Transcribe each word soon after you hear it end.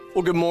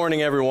Well, good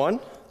morning,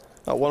 everyone.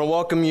 I want to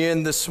welcome you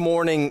in this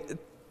morning.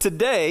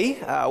 Today,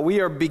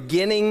 we are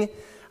beginning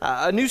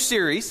a new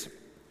series.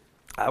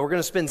 We're going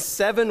to spend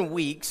 7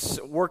 weeks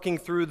working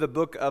through the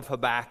book of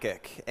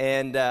Habakkuk.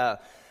 And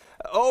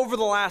over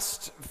the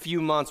last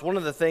few months, one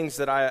of the things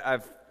that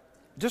I've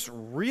just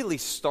really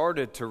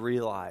started to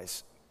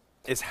realize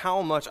is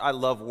how much I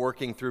love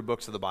working through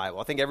books of the Bible.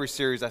 I think every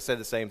series I say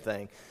the same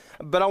thing.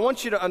 But I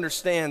want you to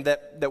understand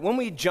that when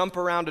we jump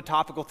around to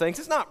topical things,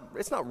 it's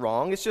not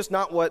wrong. It's just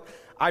not what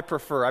I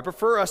prefer. I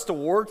prefer us to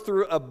work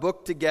through a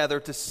book together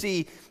to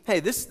see,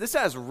 hey, this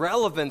has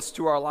relevance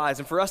to our lives,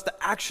 and for us to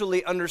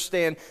actually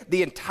understand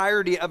the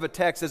entirety of a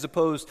text as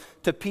opposed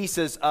to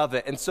pieces of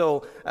it. And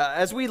so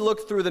as we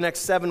look through the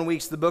next 7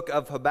 weeks, the book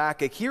of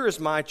Habakkuk, here is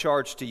my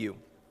charge to you.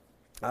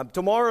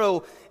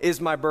 Tomorrow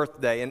is my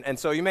birthday, and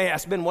so you may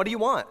ask, Ben, what do you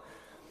want?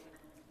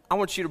 I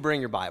want you to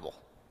bring your Bible.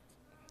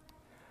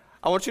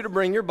 I want you to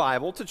bring your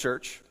Bible to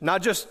church,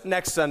 not just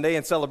next Sunday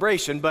in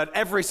celebration, but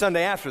every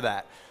Sunday after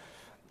that.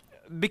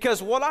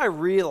 Because what I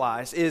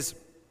realize is,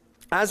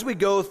 as we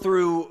go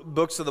through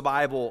books of the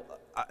Bible,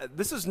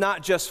 this is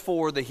not just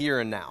for the here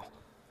and now.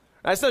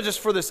 It's not just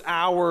for this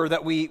hour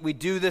that we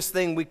do this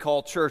thing we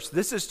call church.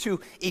 This is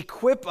to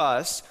equip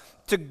us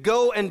to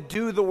go and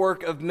do the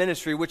work of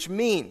ministry, which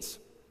means,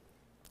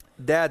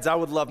 dads, I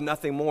would love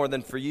nothing more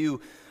than for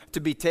you to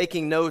be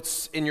taking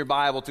notes in your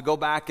Bible, to go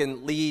back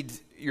and lead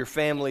your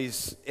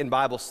families in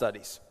Bible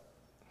studies.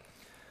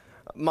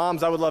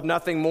 Moms, I would love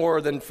nothing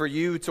more than for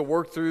you to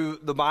work through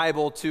the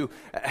Bible to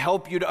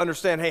help you to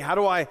understand, hey, how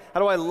do I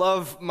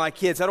love my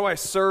kids? How do I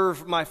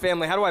serve my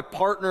family? How do I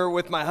partner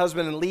with my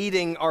husband in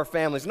leading our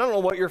families? And I don't know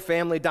what your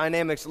family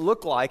dynamics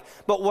look like,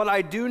 but what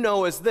I do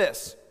know is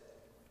this: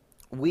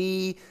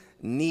 we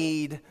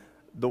need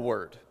the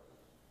Word.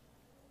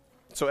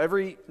 So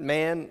every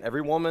man,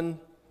 every woman,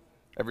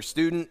 every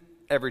student,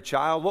 every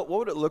child, what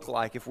would it look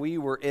like if we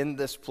were in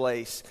this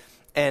place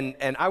and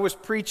I was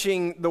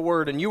preaching the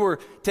Word and you were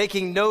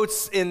taking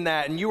notes in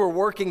that and you were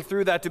working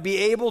through that to be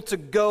able to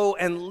go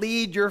and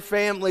lead your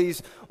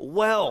families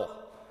well?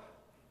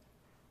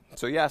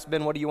 So you ask,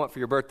 Ben, what do you want for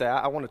your birthday?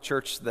 I want a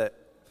church that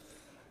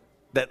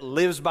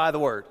lives by the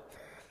Word.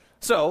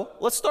 So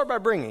let's start by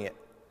bringing it.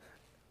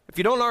 If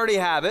you don't already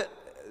have it,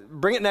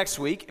 bring it next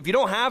week. If you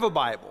don't have a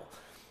Bible,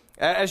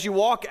 as you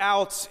walk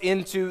out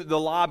into the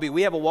lobby,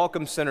 we have a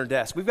Welcome Center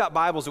desk. We've got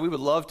Bibles that we would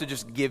love to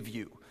just give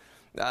you.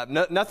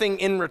 Nothing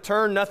in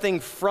return, nothing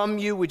from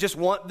you. We just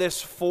want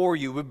this for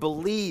you. We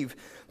believe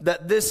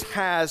that this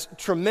has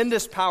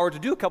tremendous power to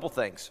do a couple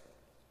things.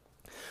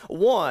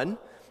 One,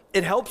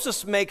 it helps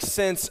us make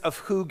sense of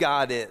who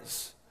God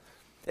is.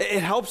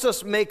 It helps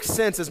us make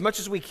sense as much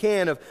as we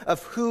can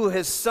of who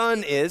His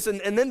Son is,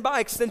 and then by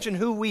extension,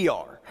 who we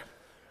are.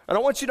 And I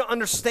want you to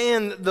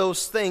understand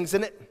those things,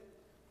 and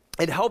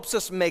it helps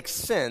us make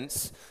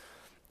sense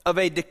of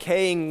a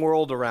decaying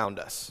world around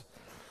us.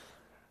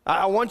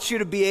 I want you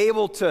to be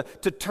able to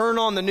turn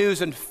on the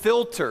news and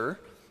filter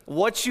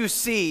what you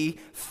see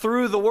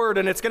through the Word,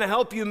 and it's going to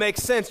help you make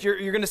sense.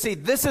 You're going to see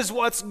this is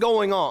what's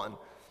going on.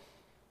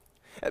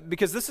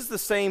 Because this is the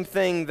same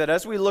thing that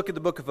as we look at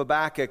the book of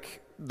Habakkuk,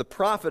 the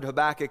prophet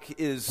Habakkuk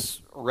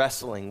is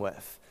wrestling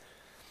with.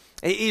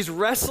 He's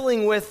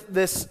wrestling with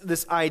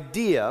this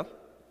idea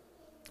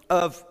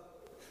of,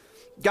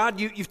 God,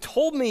 you've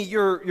told me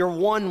you're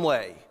one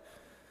way.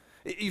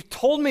 You've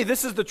told me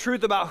this is the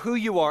truth about who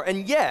you are.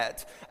 And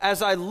yet,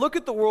 as I look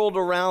at the world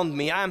around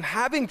me, I'm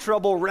having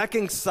trouble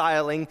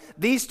reconciling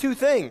these two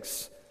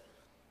things.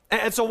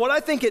 And so what I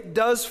think it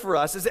does for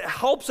us is it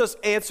helps us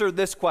answer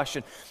this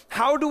question.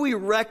 How do we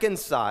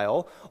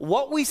reconcile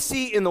what we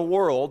see in the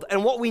world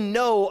and what we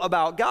know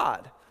about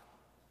God?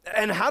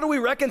 And how do we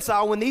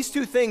reconcile when these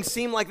two things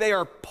seem like they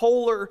are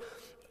polar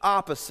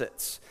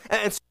opposites?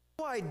 And so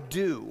what do I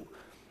do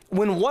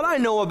when what I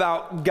know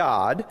about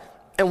God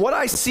and what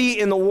I see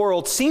in the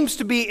world seems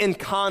to be in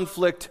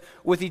conflict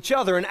with each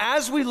other? And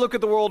as we look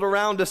at the world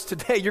around us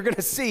today, you're going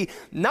to see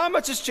not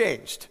much has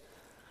changed.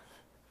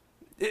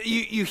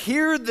 You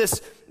hear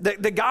this,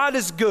 that God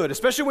is good,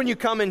 especially when you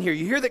come in here.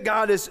 You hear that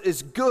God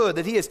is good,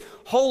 that He is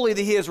holy,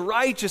 that He is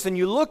righteous, and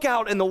you look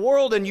out in the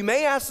world and you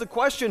may ask the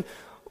question,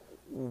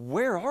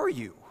 where are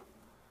you?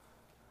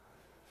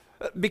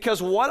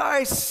 Because what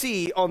I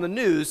see on the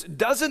news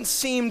doesn't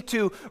seem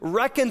to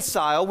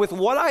reconcile with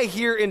what I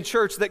hear in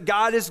church, that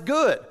God is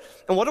good.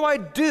 And what do I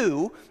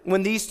do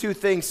when these two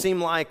things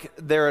seem like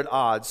they're at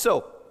odds?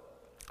 So,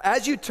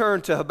 as you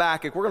turn to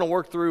Habakkuk, we're going to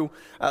work through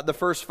the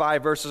first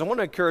 5 verses. I want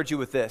to encourage you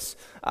with this.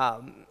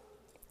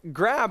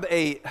 Grab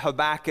a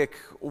Habakkuk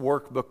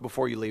workbook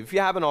before you leave, if you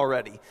haven't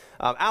already.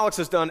 Alex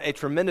has done a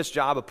tremendous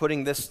job of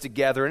putting this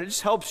together, and it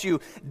just helps you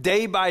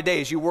day by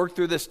day as you work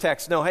through this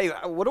text know, hey,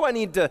 what do I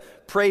need to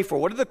pray for?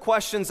 What are the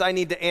questions I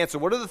need to answer?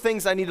 What are the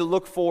things I need to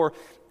look for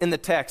in the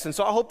text? And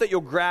so I hope that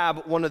you'll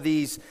grab one of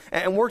these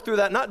and work through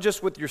that, not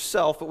just with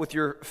yourself, but with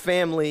your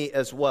family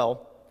as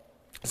well.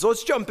 So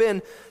let's jump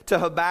in to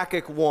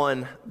Habakkuk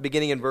 1,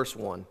 beginning in verse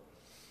 1. It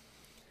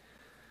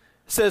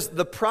says,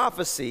 the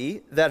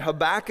prophecy that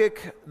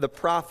Habakkuk the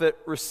prophet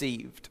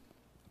received.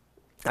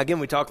 Again,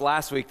 we talked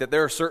last week that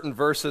there are certain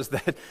verses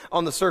that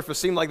on the surface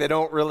seem like they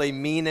don't really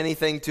mean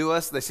anything to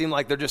us. They seem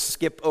like they're just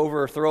skip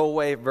over,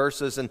 throwaway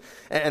verses.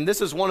 And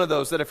this is one of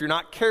those that if you're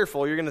not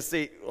careful, you're going to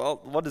see, well,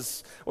 what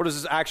does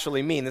this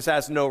actually mean? This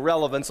has no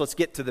relevance. Let's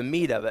get to the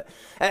meat of it.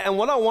 And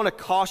what I want to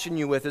caution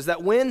you with is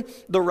that when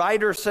the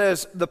writer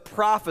says the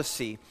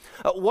prophecy,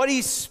 what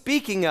he's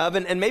speaking of,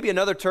 and maybe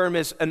another term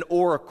is an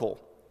oracle.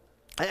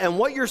 And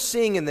what you're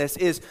seeing in this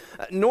is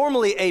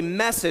normally a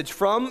message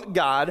from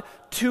God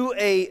to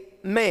a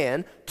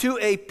man, to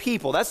a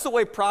people. That's the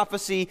way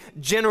prophecy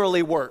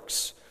generally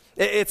works.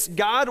 It's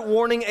God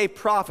warning a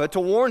prophet to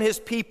warn his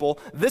people,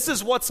 this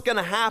is what's going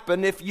to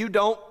happen if you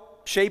don't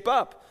shape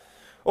up.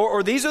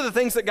 Or these are the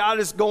things that God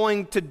is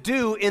going to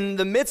do in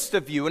the midst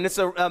of you. And it's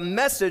a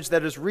message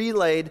that is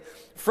relayed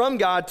from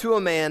God to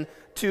a man,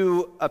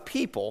 to a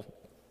people.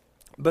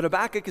 But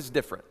Habakkuk is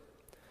different.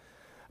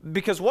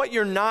 Because what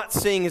you're not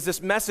seeing is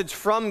this message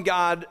from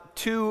God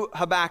to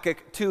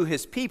Habakkuk, to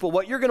his people.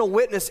 What you're going to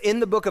witness in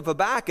the book of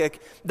Habakkuk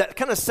that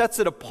kind of sets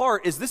it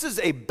apart is this is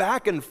a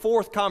back and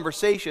forth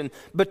conversation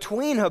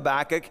between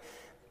Habakkuk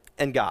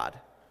and God.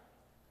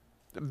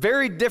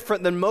 Very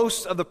different than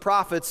most of the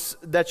prophets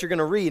that you're going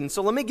to read. And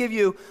so let me give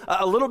you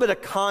a little bit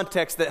of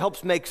context that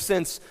helps make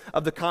sense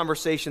of the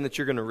conversation that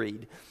you're going to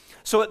read.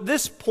 So at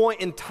this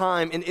point in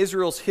time in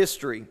Israel's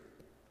history,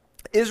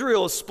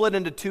 Israel is split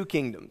into two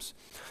kingdoms.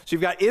 So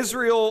you've got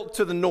Israel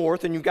to the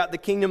north, and you've got the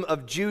kingdom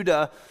of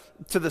Judah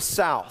to the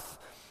south.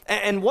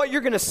 And what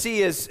you're going to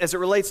see as it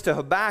relates to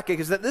Habakkuk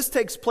is that this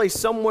takes place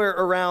somewhere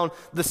around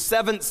the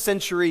 7th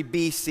century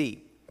BC.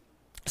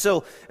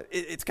 So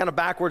it's kind of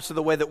backwards to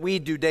the way that we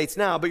do dates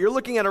now, but you're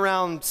looking at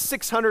around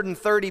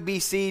 630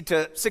 BC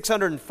to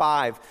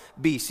 605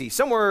 BC,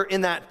 somewhere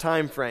in that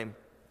time frame.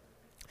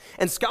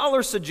 And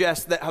scholars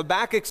suggest that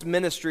Habakkuk's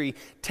ministry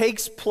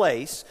takes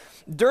place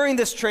during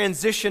this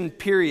transition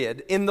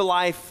period in the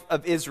life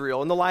of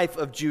Israel, in the life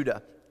of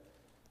Judah.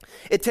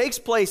 It takes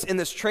place in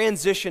this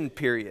transition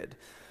period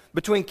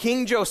between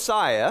King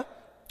Josiah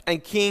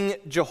and King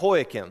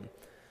Jehoiakim.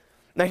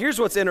 Now here's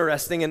what's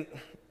interesting, and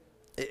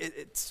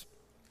it's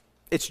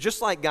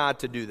just like God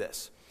to do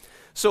this.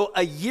 So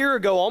a year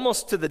ago,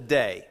 almost to the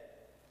day,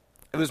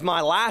 it was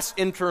my last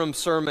interim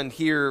sermon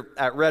here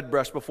at Red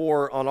Brush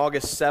before on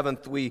August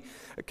 7th we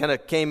kind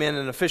of came in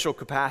an official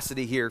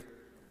capacity here.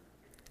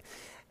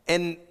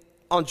 And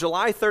on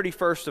July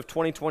 31st of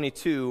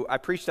 2022, I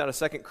preached out of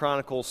 2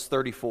 Chronicles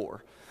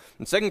 34.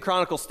 And 2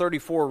 Chronicles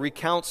 34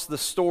 recounts the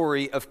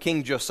story of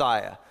King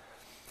Josiah.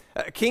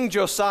 King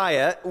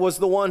Josiah was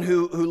the one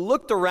who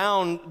looked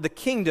around the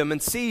kingdom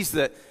and sees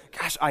that,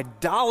 gosh,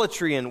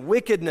 idolatry and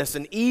wickedness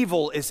and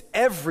evil is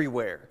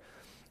everywhere.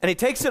 And he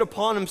takes it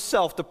upon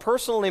himself to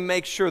personally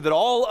make sure that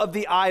all of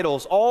the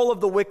idols, all of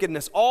the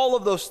wickedness, all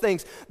of those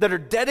things that are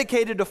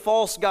dedicated to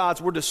false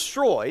gods were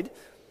destroyed,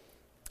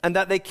 and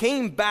that they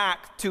came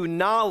back to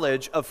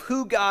knowledge of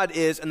who God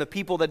is and the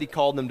people that he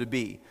called them to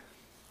be.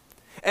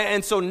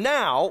 And so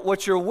now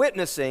what you're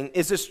witnessing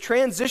is this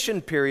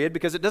transition period,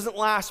 because it doesn't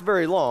last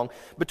very long,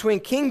 between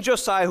King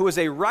Josiah, who was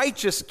a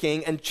righteous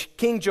king, and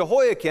King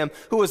Jehoiakim,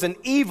 who was an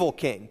evil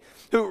king,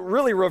 who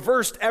really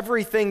reversed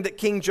everything that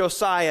King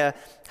Josiah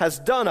has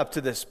done up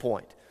to this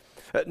point.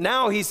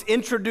 Now he's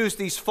introduced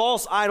these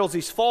false idols,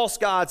 these false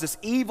gods, this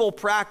evil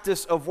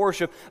practice of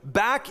worship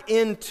back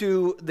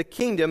into the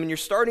kingdom, and you're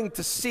starting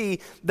to see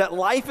that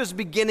life is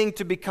beginning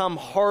to become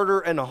harder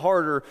and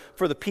harder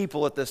for the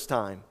people at this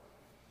time.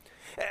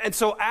 And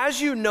so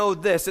as you know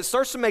this, it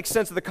starts to make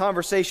sense of the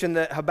conversation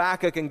that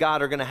Habakkuk and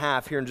God are going to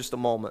have here in just a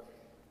moment.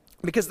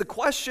 Because the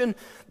question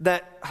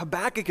that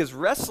Habakkuk is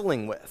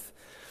wrestling with,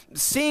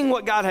 seeing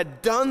what God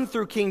had done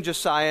through King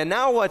Josiah, and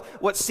now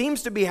what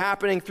seems to be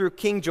happening through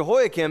King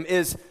Jehoiakim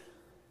is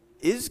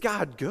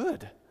God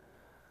good?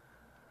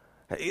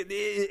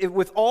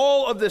 With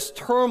all of this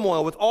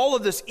turmoil, with all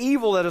of this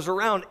evil that is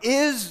around,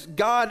 is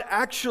God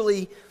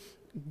actually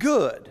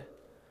good?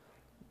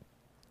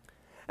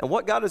 And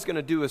what God is going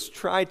to do is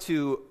try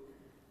to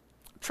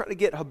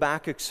get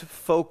Habakkuk's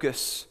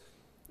focus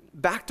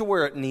back to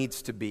where it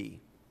needs to be.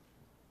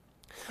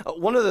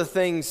 One of the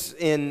things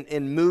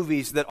in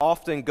movies that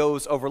often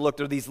goes overlooked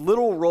are these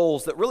little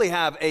roles that really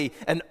have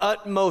an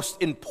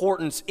utmost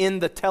importance in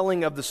the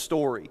telling of the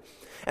story.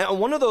 And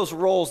one of those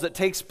roles that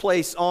takes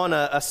place on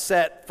a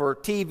set for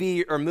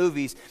TV or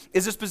movies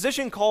is this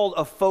position called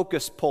a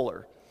focus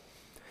puller.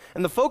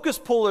 And the focus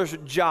puller's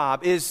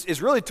job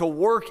is really to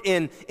work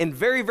in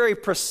very, very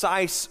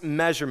precise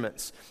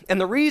measurements. And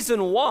the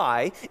reason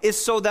why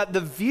is so that the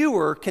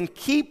viewer can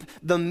keep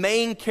the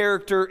main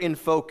character in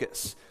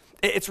focus.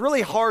 It's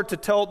really hard to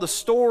tell the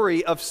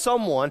story of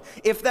someone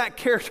if that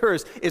character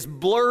is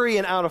blurry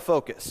and out of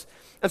focus.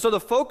 And so the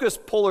focus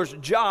puller's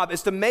job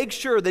is to make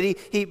sure that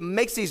he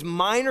makes these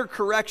minor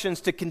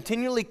corrections to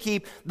continually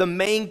keep the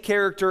main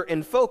character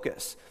in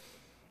focus.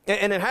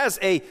 And it has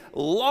a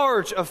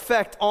large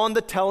effect on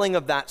the telling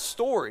of that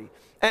story.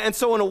 And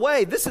so in a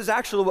way, this is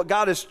actually what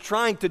God is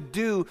trying to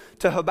do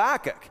to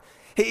Habakkuk.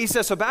 He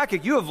says,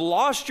 Habakkuk, you have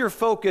lost your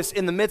focus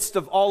in the midst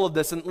of all of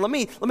this. And let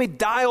me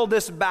dial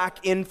this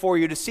back in for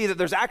you to see that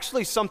there's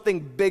actually something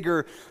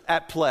bigger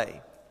at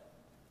play.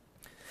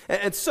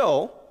 And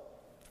so,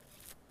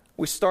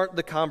 we start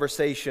the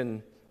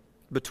conversation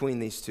between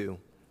these two.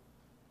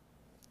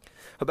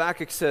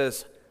 Habakkuk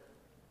says,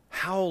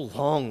 how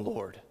long,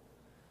 Lord?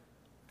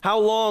 How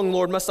long,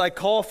 Lord, must I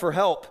call for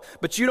help,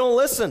 but you don't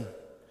listen?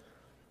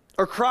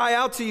 Or cry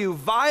out to you,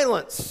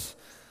 violence,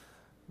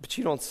 but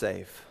you don't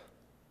save?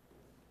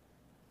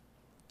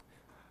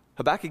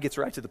 Habakkuk gets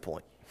right to the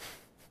point.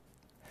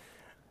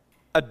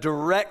 A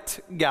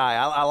direct guy.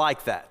 I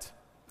like that.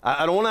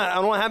 I don't want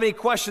to have any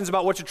questions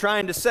about what you're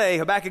trying to say.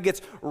 Habakkuk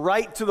gets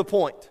right to the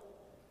point.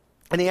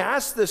 And he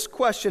asks this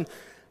question,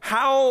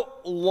 how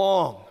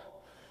long?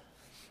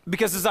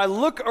 Because as I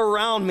look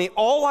around me,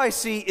 all I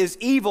see is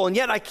evil, and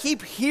yet I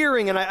keep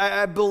hearing and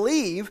I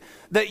believe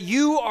that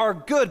you are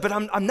good, but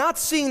I'm not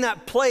seeing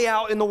that play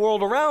out in the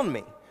world around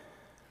me.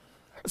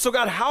 So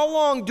God, how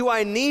long do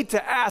I need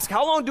to ask?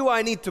 How long do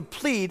I need to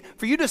plead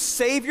for you to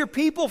save your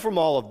people from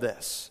all of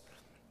this?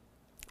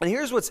 And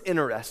here's what's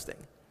interesting.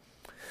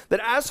 That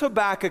as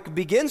Habakkuk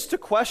begins to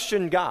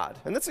question God,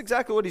 and that's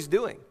exactly what he's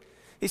doing.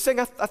 He's saying,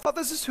 I thought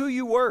this is who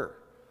you were.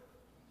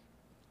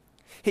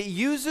 He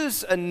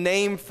uses a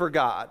name for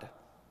God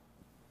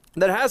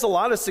that has a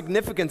lot of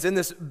significance in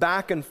this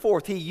back and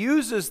forth. He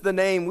uses the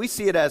name, we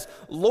see it as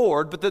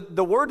Lord, but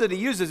the word that he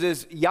uses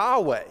is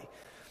Yahweh.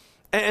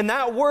 And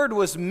that word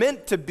was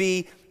meant to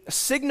be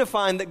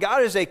signifying that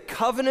God is a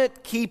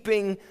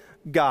covenant-keeping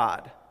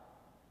God.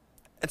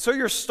 And so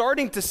you're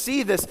starting to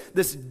see this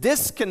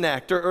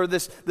disconnect or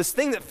this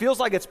thing that feels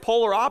like it's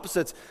polar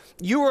opposites.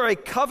 You are a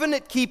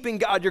covenant-keeping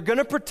God. You're going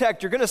to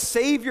protect. You're going to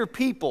save your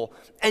people.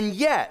 And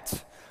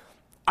yet,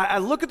 I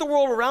look at the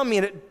world around me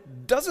and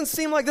it doesn't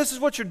seem like this is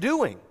what you're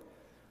doing.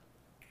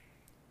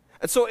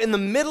 And so in the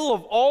middle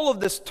of all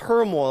of this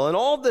turmoil and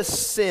all this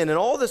sin and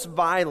all this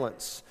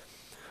violence,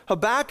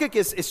 Habakkuk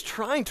is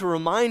trying to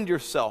remind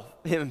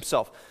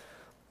himself,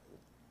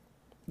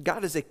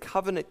 God is a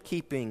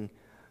covenant-keeping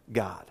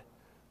God.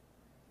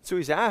 So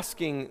he's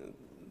asking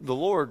the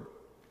Lord,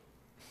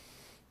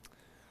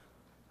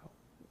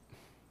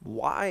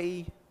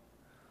 why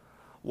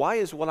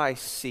is what I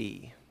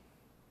see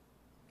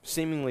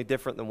seemingly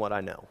different than what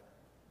I know?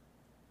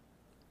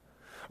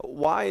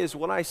 Why is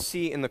what I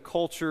see in the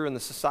culture and the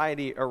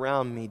society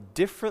around me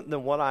different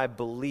than what I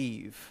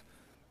believe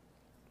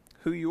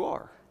who you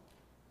are?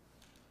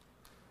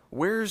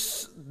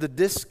 Where's the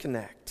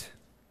disconnect?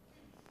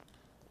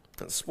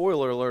 And the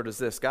spoiler alert is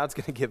this: God's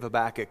going to give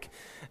Habakkuk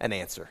an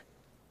answer.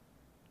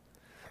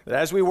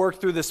 As we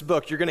work through this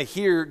book, you're going to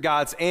hear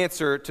God's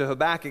answer to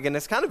Habakkuk, and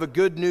it's kind of a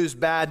good news,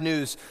 bad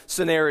news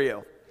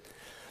scenario.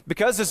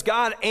 Because as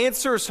God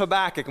answers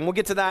Habakkuk, and we'll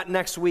get to that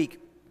next week,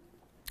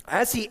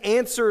 as he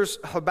answers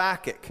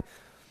Habakkuk,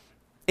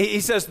 he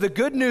says, the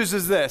good news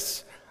is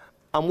this: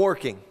 I'm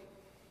working.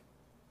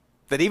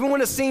 That even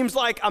when it seems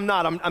like I'm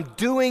not, I'm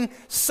doing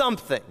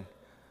something.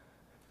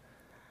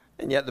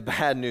 And yet the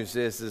bad news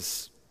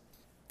is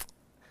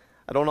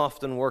I don't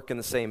often work in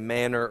the same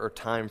manner or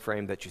time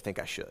frame that you think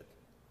I should.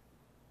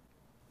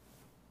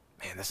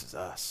 Man, this is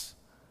us.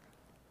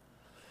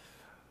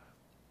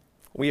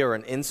 We are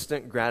an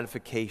instant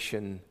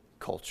gratification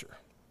culture.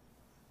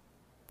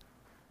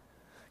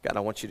 God, I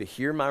want you to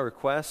hear my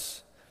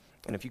requests,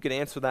 and if you could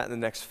answer that in the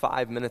next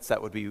 5 minutes,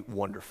 that would be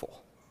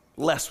wonderful.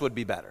 Less would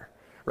be better.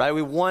 Right?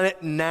 We want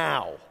it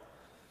now.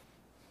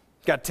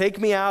 God, take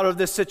me out of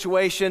this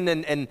situation,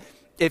 and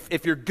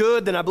if you're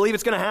good, then I believe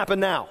it's going to happen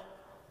now.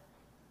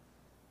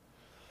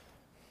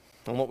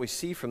 And what we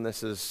see from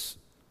this is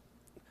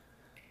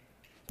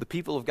the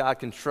people of God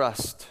can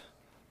trust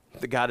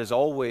that God is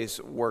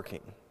always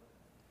working.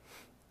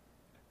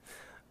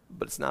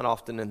 But it's not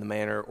often in the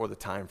manner or the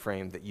time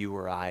frame that you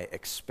or I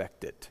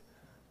expect it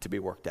to be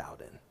worked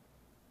out in.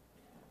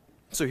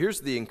 So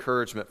here's the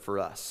encouragement for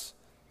us.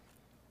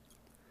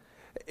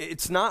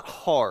 It's not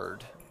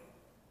hard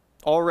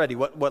already,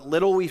 what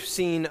little we've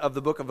seen of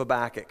the book of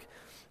Habakkuk,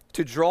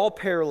 to draw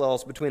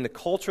parallels between the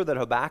culture that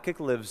Habakkuk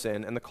lives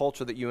in and the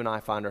culture that you and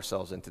I find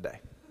ourselves in today.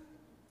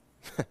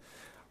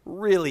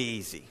 Really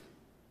easy.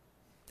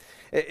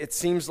 It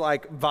seems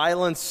like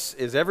violence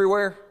is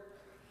everywhere.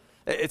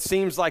 It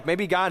seems like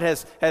maybe God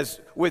has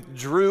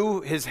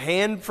withdrew his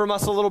hand from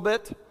us a little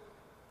bit.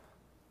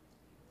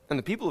 And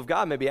the people of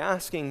God may be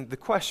asking the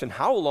question,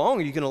 how long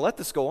are you going to let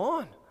this go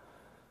on?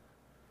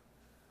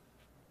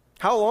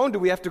 How long do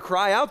we have to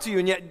cry out to you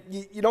and yet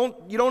you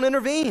don't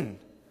intervene?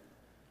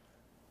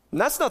 And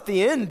that's not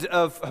the end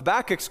of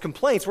Habakkuk's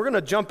complaints. We're going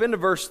to jump into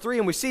verse 3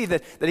 and we see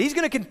that he's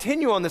going to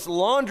continue on this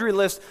laundry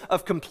list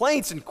of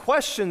complaints and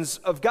questions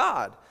of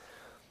God.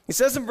 He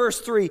says in verse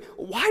 3,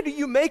 why do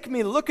you make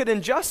me look at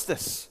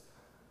injustice?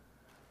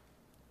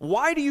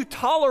 Why do you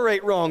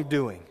tolerate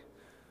wrongdoing?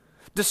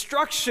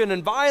 Destruction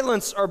and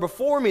violence are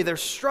before me.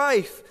 There's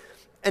strife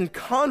and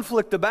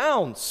conflict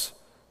abounds.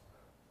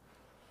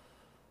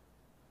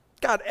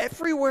 God,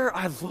 everywhere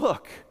I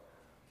look,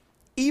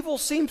 evil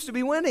seems to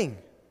be winning.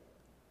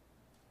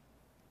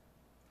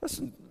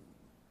 Listen,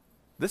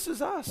 this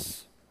is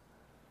us.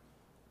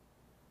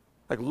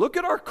 Like, look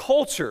at our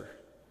culture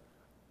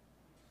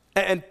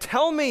and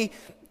tell me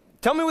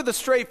with a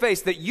straight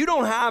face that you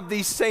don't have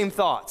these same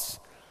thoughts.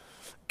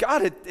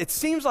 God, it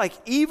seems like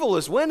evil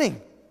is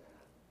winning.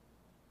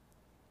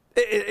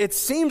 It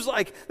seems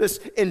like this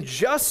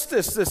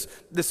injustice,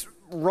 this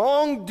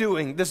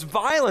wrongdoing, this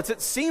violence,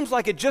 it seems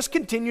like it just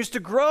continues to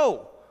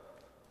grow.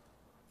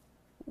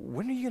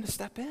 When are you going to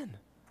step in?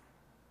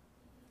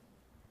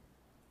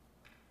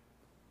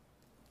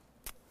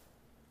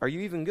 Are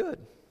you even good?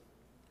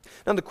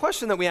 Now, the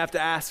question that we have to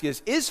ask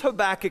is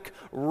Habakkuk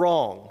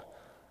wrong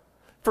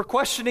for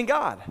questioning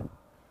God?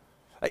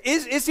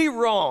 Is he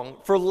wrong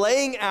for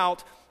laying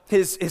out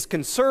his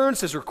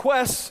concerns, his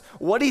requests,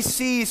 what he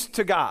sees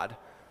to God?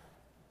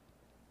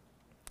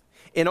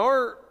 In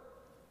our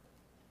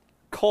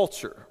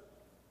culture,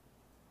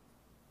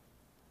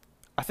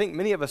 I think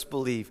many of us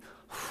believe,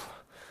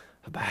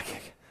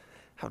 Habakkuk,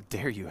 how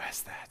dare you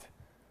ask that?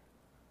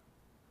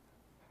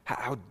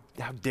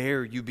 How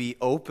dare you be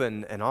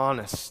open and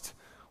honest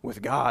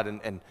with God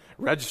and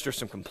register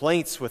some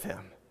complaints with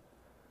him?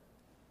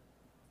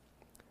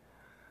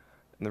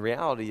 And the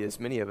reality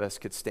is many of us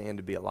could stand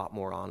to be a lot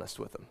more honest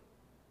with him.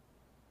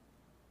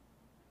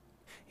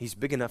 He's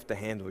big enough to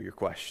handle your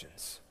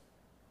questions.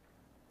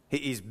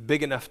 He's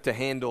big enough to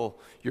handle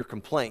your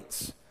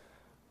complaints.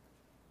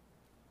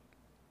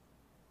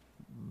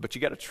 But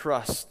you got to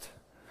trust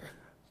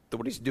that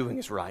what he's doing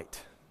is right,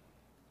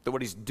 that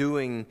what he's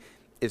doing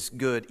is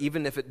good,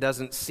 even if it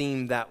doesn't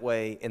seem that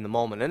way in the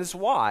moment. And it's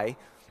why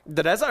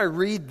that as I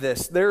read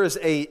this, there's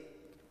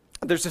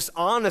this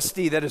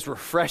honesty that is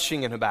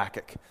refreshing in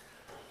Habakkuk.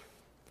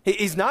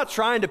 He's not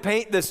trying to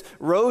paint this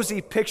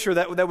rosy picture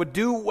that would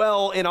do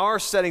well in our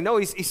setting. No,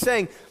 he's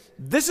saying,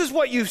 this is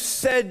what you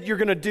said you're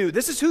going to do.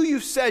 This is who you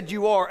said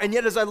you are. And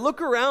yet as I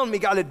look around me,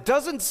 God, it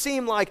doesn't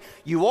seem like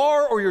you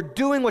are or you're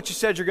doing what you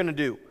said you're going to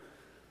do.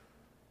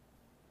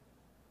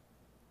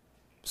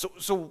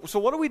 So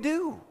what do we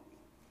do?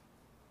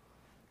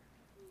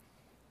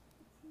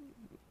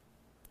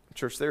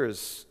 Church, there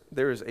is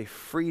a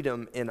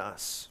freedom in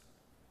us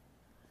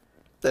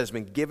that has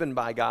been given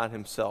by God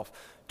himself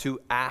to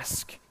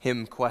ask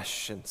him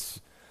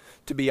questions,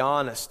 to be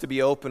honest, to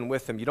be open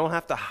with him. You don't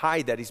have to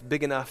hide that. He's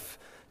big enough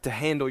to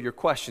handle your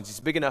questions. He's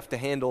big enough to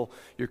handle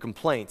your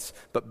complaints.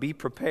 But be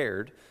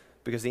prepared,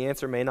 because the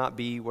answer may not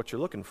be what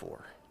you're looking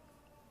for.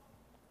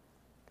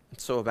 And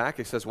so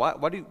Habakkuk says, why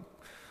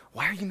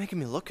are you making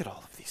me look at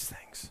all of these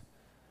things?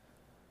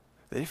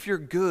 That if you're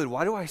good,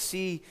 why do I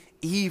see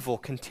evil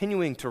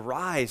continuing to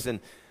rise? And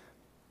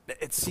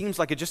it seems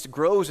like it just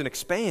grows and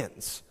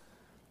expands.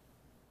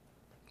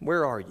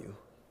 Where are you?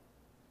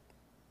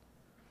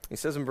 He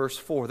says in verse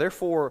 4,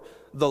 therefore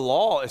the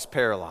law is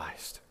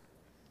paralyzed.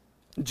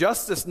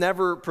 Justice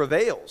never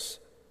prevails.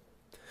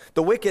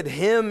 The wicked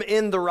hem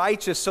in the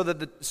righteous so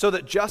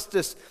that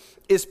justice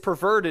is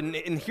perverted.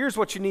 And here's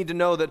what you need to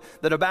know that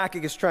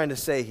Habakkuk is trying to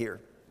say here.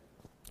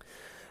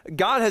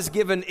 God has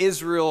given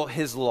Israel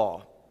his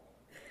law.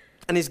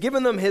 And he's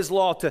given them his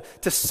law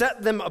to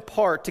set them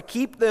apart, to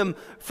keep them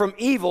from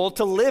evil,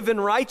 to live in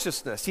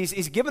righteousness.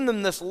 He's given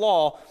them this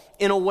law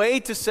in a way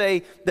to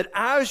say that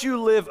as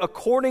you live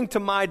according to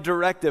my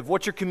directive,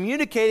 what you're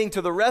communicating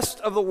to the rest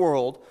of the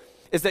world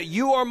is that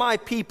you are my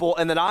people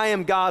and that I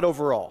am God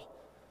over all.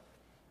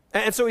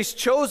 And so he's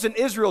chosen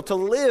Israel to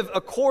live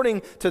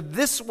according to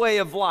this way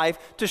of life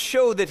to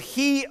show that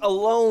he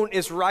alone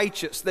is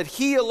righteous, that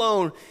he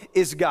alone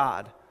is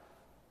God.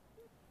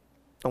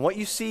 And what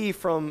you see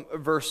from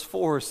verse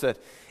 4 is that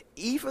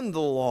even the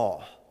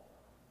law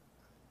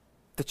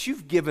that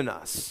you've given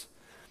us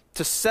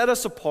to set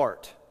us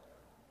apart,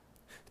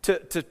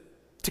 to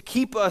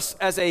keep us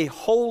as a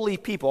holy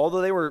people,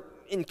 although they were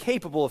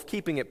incapable of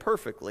keeping it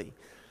perfectly,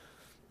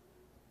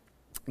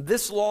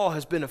 this law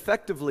has been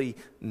effectively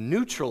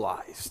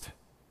neutralized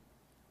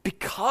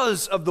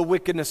because of the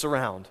wickedness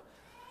around.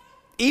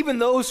 Even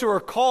those who are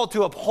called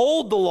to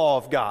uphold the law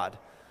of God,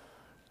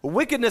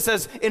 wickedness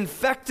has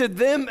infected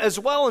them as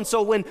well. And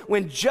so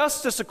when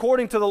justice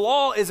according to the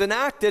law is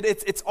enacted,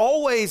 it's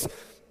always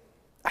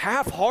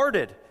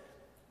half-hearted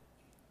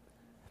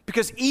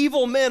because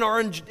evil men are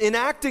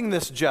enacting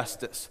this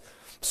justice.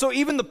 So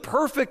even the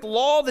perfect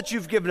law that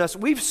you've given us,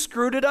 we've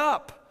screwed it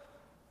up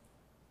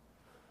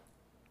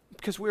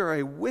because we are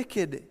a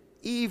wicked,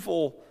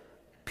 evil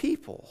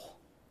people.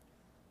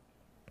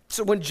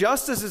 So when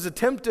justice is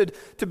attempted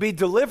to be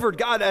delivered,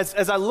 God,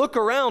 as I look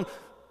around,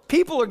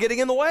 people are getting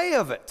in the way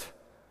of it.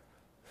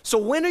 So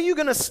when are you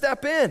going to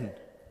step in?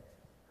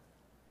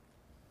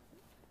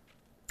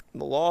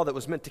 The law that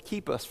was meant to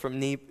keep us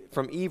from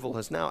evil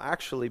has now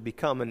actually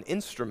become an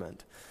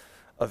instrument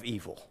of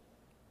evil.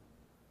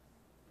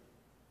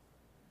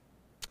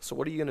 So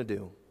what are you going to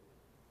do?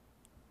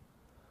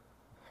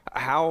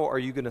 How are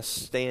you going to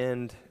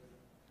stand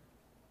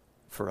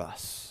for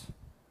us?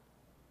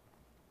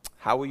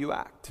 How will you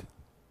act?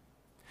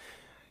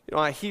 You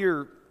know, I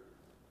hear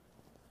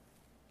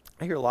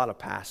a lot of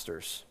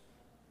pastors,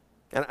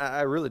 and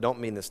I really don't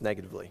mean this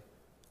negatively.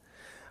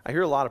 I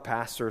hear a lot of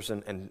pastors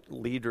and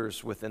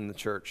leaders within the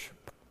church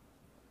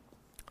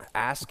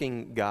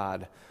asking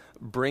God,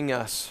 bring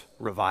us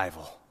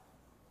revival.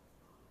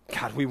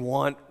 God, we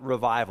want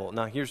revival.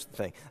 Now, here's the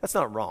thing. That's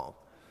not wrong.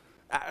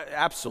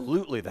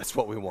 Absolutely, that's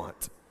what we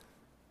want.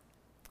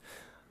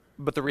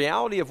 But the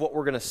reality of what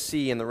we're going to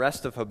see in the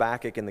rest of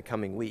Habakkuk in the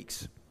coming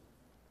weeks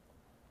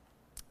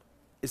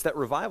is that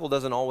revival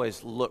doesn't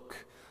always look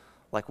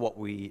like what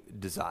we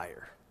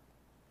desire.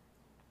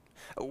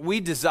 We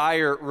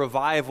desire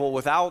revival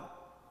without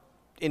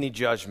any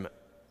judgment,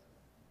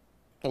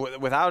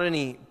 without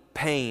any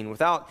pain,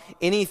 without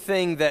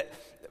anything that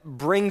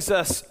brings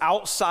us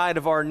outside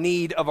of our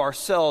need of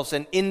ourselves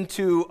and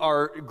into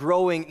our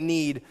growing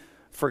need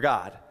for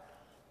God.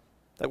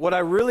 Like what I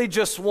really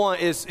just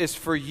want is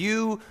for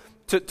you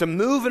to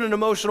move in an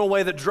emotional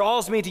way that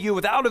draws me to you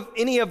without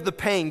any of the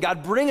pain.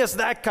 God, bring us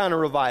that kind of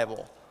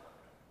revival.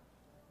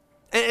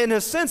 And in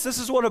a sense, this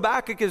is what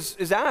Habakkuk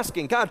is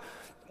asking. God,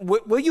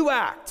 will you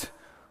act?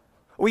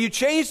 Will you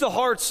change the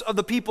hearts of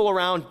the people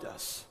around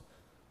us?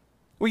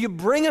 Will you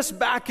bring us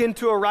back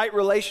into a right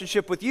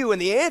relationship with you?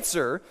 And the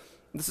answer,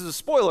 this is a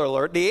spoiler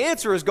alert, the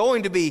answer is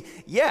going to be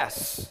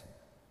yes,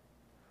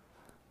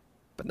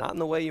 but not in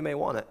the way you may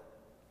want it.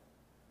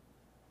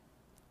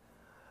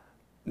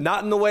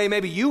 Not in the way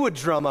maybe you would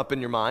drum up in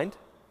your mind.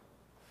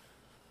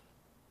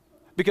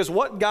 Because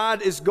what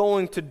God is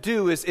going to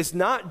do is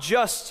not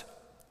just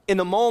in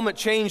a moment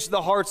change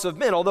the hearts of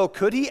men, although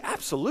could he?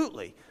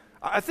 Absolutely.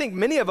 I think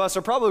many of us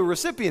are probably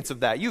recipients of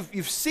that.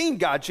 You've seen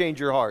God change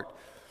your heart.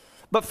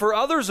 But for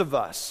others of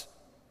us,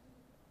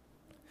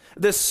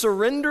 this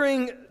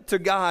surrendering to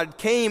God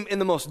came in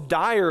the most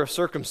dire of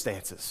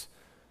circumstances.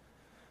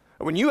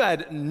 When you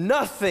had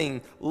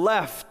nothing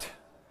left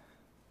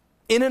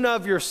in and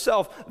of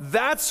yourself,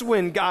 that's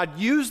when God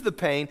used the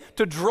pain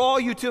to draw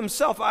you to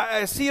himself.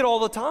 I see it all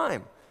the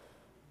time.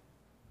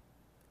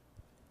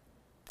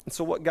 And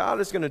so what God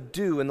is going to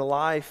do in the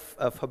life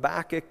of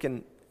Habakkuk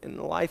and in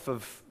the life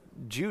of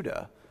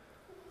Judah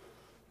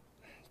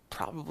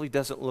probably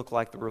doesn't look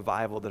like the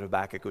revival that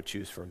Habakkuk would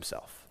choose for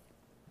himself.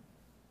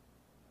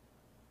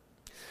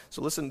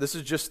 So listen, this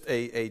is just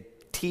a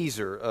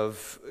teaser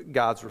of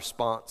God's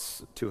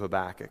response to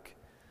Habakkuk.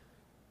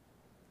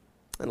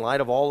 In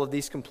light of all of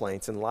these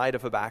complaints, in light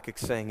of Habakkuk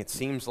saying it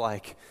seems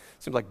like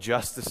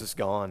justice is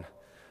gone,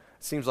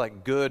 it seems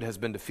like good has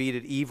been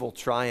defeated, evil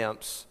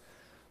triumphs,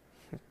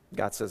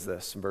 God says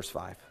this in verse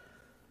 5.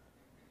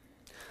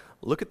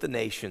 Look at the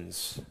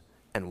nations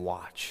and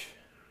watch,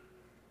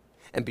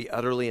 and be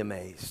utterly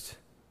amazed.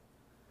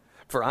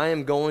 For I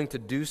am going to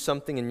do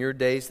something in your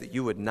days that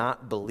you would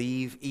not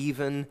believe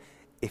even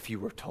if you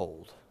were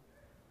told.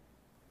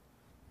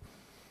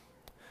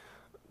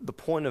 The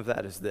point of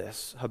that is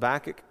this.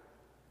 Habakkuk,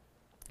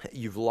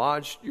 you've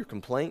lodged your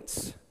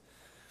complaints.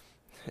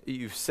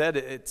 You've said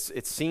it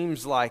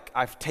seems like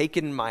I've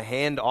taken my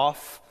hand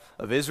off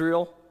of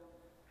Israel,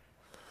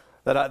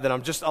 that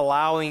I'm just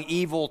allowing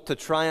evil to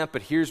triumph,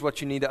 but here's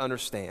what you need to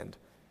understand.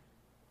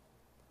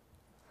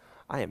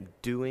 I am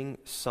doing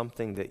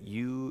something that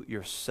you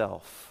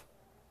yourself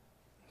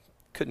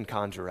couldn't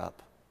conjure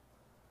up.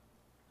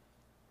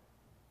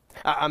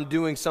 I'm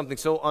doing something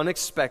so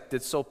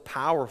unexpected, so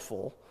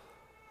powerful,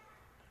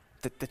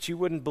 that you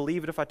wouldn't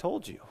believe it if I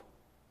told you.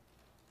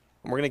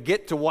 And we're going to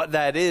get to what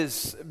that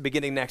is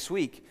beginning next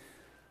week.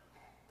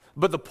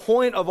 But the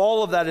point of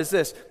all of that is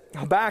this.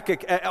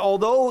 Habakkuk,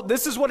 although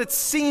this is what it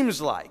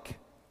seems like,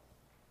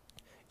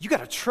 you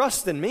got to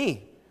trust in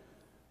me.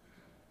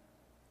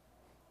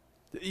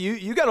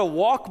 You got to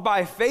walk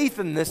by faith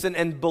in this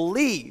and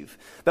believe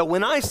that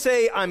when I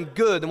say I'm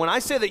good, and when I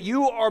say that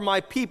you are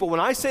my people, when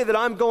I say that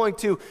I'm going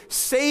to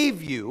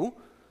save you,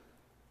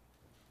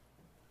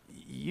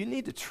 you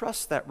need to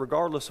trust that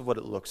regardless of what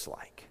it looks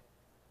like.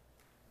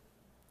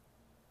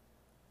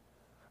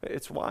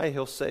 It's why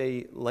he'll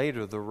say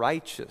later, the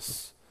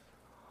righteous,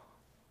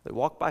 they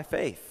walk by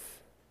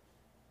faith.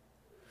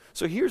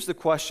 So here's the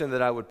question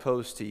that I would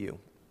pose to you.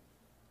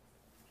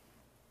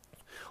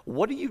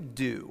 What do you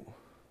do?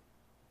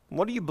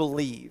 What do you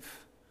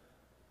believe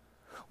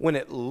when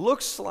it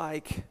looks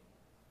like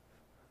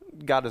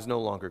God is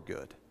no longer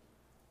good?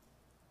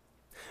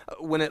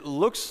 When it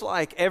looks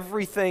like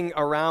everything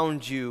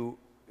around you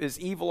is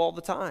evil all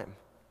the time?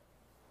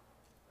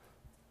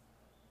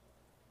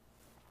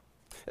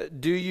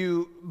 Do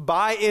you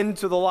buy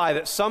into the lie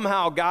that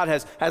somehow God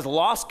has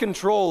lost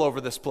control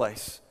over this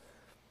place?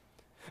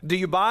 Do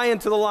you buy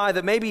into the lie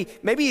that maybe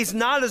he's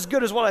not as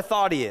good as what I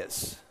thought he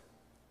is?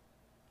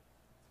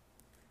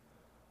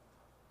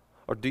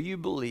 Or do you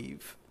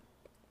believe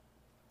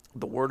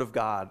the Word of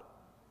God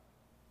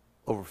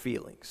over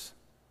feelings?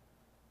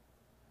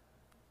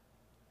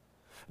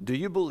 Do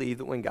you believe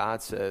that when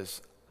God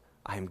says,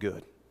 I am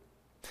good,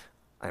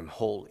 I am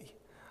holy,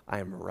 I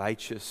am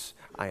righteous,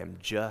 I am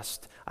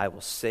just, I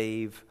will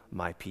save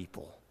my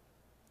people?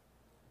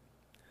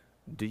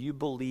 Do you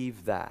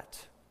believe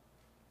that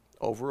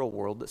over a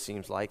world that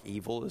seems like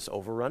evil is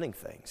overrunning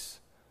things?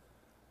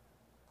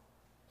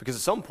 Because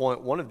at some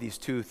point, one of these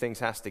two things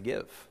has to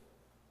give.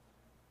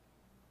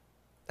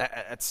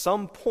 At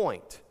some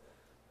point,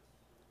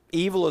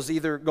 evil is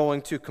either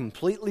going to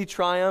completely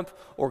triumph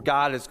or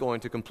God is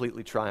going to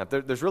completely triumph.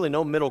 There's really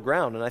no middle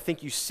ground, and I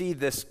think you see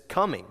this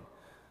coming.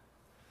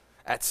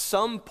 At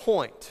some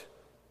point,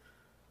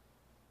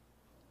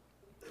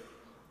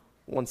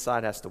 one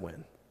side has to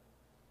win.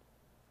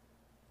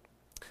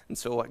 And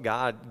so what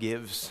God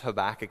gives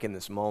Habakkuk in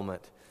this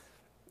moment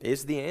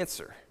is the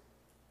answer.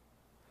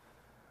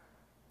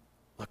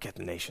 Look at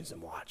the nations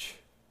and watch.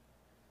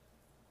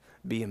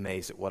 Be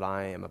amazed at what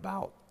I am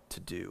about to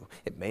do.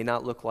 It may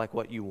not look like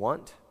what you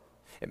want.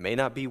 It may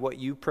not be what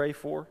you pray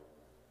for.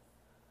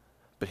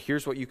 But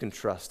here's what you can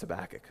trust,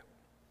 Habakkuk.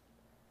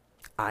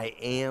 I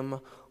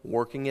am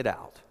working it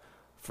out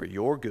for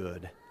your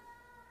good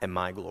and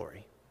my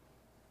glory.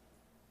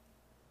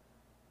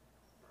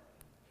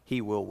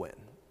 He will win.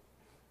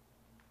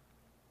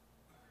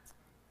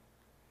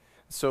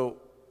 So,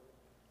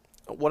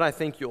 what I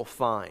think you'll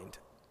find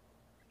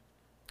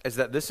is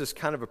that this is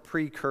kind of a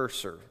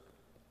precursor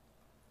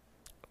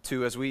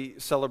to, as we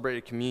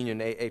celebrated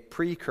communion, a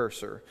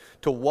precursor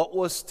to what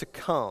was to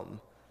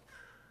come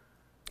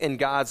in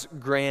God's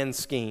grand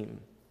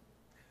scheme.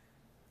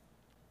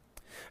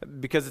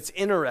 Because it's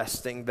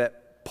interesting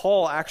that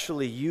Paul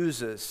actually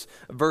uses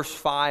verse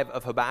 5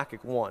 of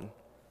Habakkuk 1.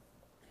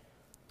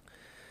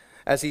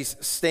 As he's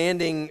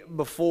standing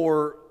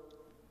before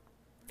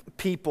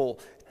people,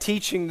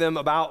 teaching them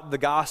about the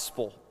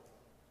gospel.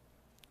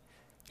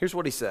 Here's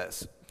what he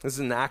says. This is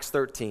in Acts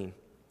 13.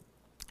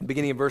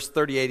 Beginning of verse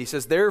 38, he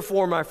says,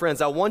 "Therefore, my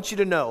friends, I want you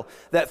to know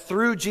that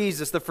through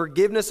Jesus, the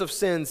forgiveness of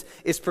sins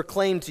is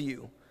proclaimed to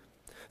you.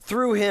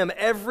 Through him,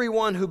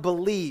 everyone who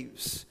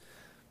believes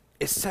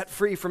is set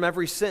free from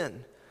every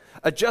sin,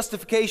 a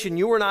justification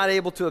you were not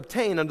able to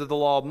obtain under the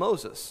law of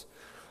Moses.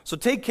 So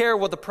take care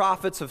what the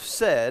prophets have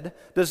said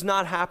does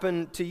not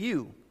happen to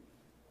you."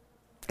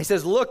 He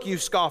says, "Look, you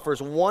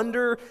scoffers,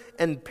 wonder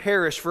and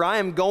perish, for I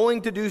am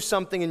going to do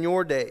something in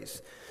your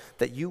days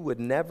that you would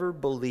never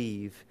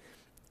believe,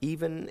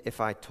 even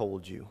if I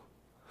told you."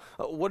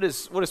 What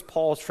is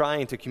Paul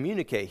trying to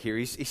communicate here?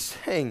 He's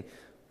saying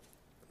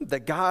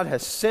that God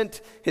has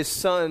sent his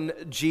son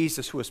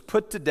Jesus, who was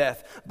put to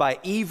death by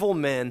evil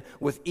men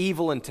with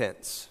evil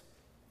intents.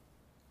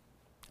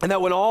 And that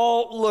when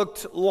all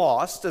looked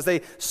lost, as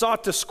they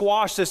sought to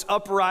squash this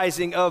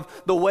uprising of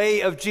the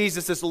way of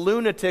Jesus, this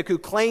lunatic who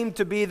claimed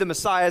to be the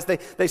Messiah, as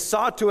they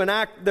sought to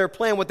enact their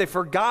plan, what they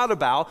forgot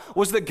about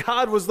was that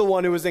God was the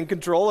one who was in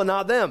control and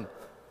not them.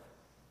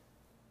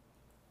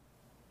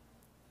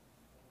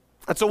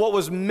 And so what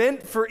was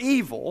meant for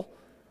evil,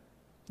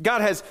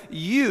 God has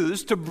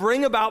used to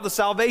bring about the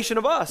salvation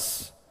of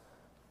us.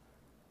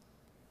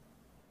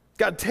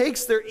 God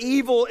takes their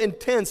evil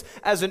intents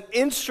as an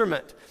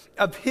instrument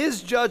of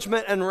his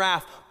judgment and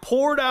wrath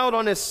poured out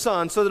on his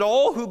son so that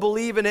all who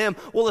believe in him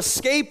will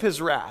escape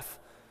his wrath.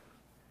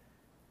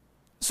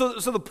 So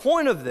the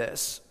point of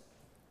this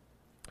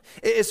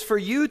is for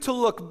you to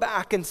look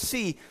back and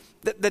see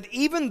that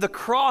even the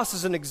cross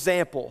is an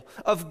example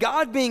of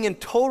God being in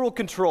total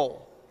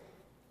control.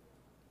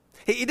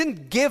 He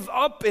didn't give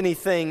up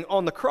anything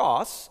on the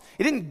cross.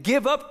 He didn't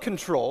give up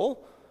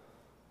control.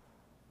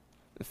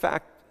 In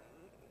fact,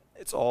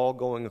 it's all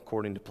going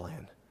according to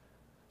plan.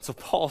 So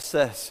Paul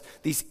says,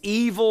 these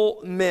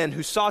evil men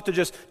who sought to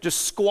just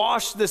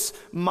squash this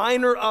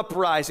minor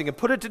uprising and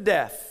put it to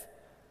death,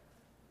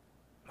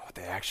 what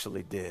they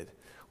actually did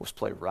was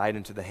play right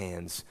into the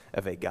hands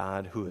of a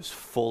God who is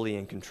fully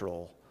in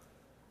control.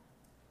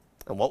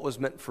 And what was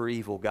meant for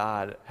evil,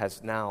 God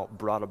has now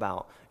brought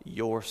about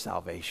your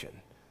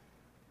salvation.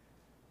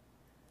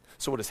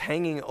 So what is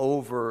hanging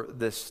over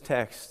this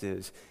text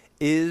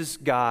is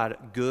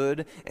God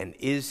good and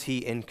is he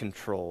in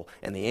control?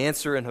 And the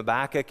answer in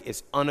Habakkuk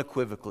is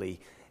unequivocally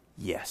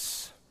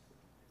yes.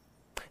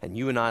 And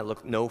you and I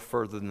look no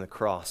further than the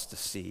cross to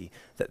see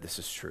that this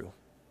is true.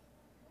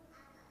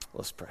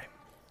 Let's pray.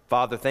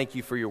 Father, thank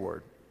you for your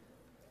word.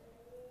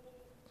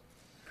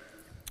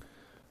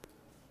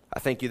 I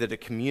thank you that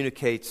it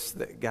communicates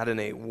that, God, in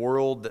a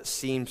world that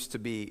seems to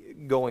be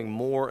going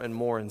more and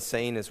more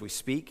insane as we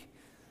speak,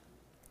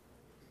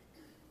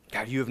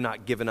 God, you have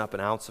not given up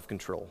an ounce of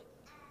control.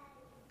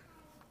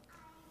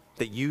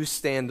 That you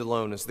stand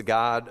alone as the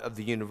God of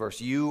the universe.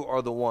 You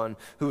are the one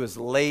who has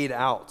laid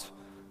out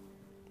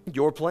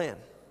your plan.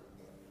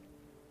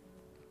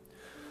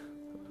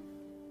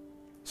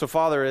 So,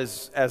 Father,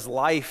 as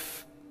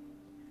life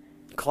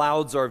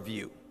clouds our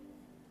view,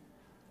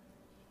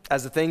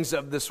 as the things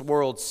of this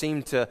world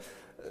seem to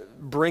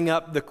bring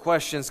up the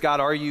questions, God,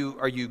 are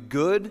you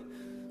good?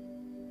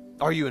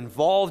 Are you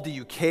involved? Do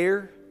you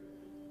care?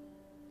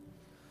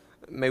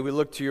 May we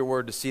look to your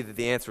word to see that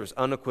the answer is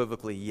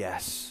unequivocally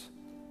yes.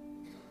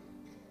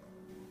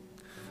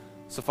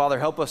 So, Father,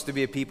 help us to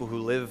be a people who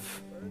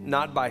live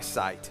not by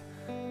sight,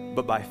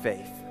 but by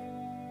faith.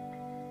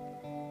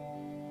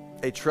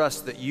 A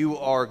trust that you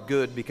are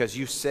good because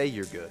you say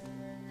you're good.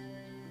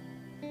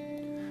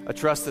 A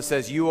trust that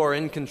says you are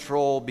in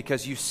control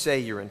because you say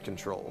you're in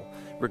control.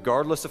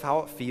 Regardless of how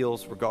it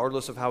feels,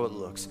 regardless of how it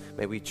looks,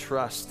 may we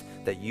trust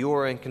that you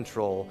are in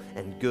control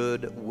and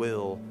good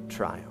will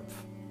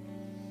triumph.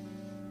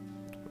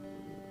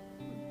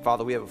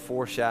 Father, we have a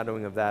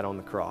foreshadowing of that on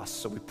the cross,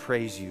 so we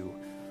praise you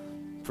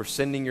for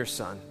sending your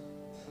Son,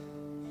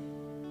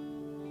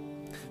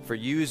 for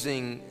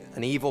using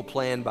an evil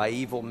plan by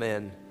evil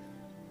men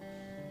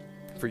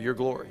for your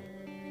glory,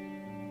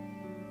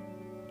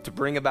 to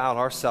bring about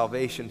our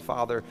salvation.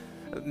 Father,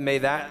 may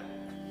that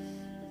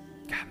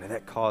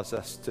cause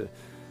us to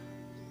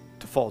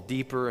fall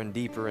deeper and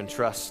deeper in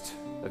trust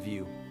of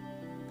you.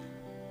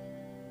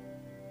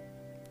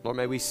 Lord,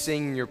 may we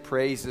sing your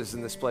praises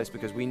in this place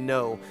because we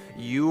know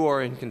you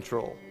are in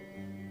control,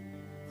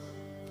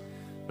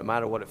 no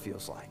matter what it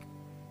feels like.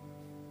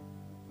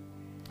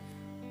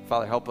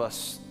 Father, help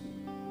us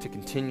to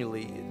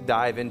continually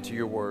dive into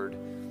your word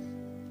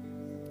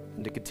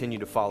and to continue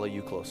to follow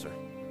you closer.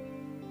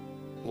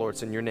 Lord,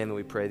 it's in your name that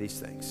we pray these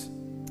things.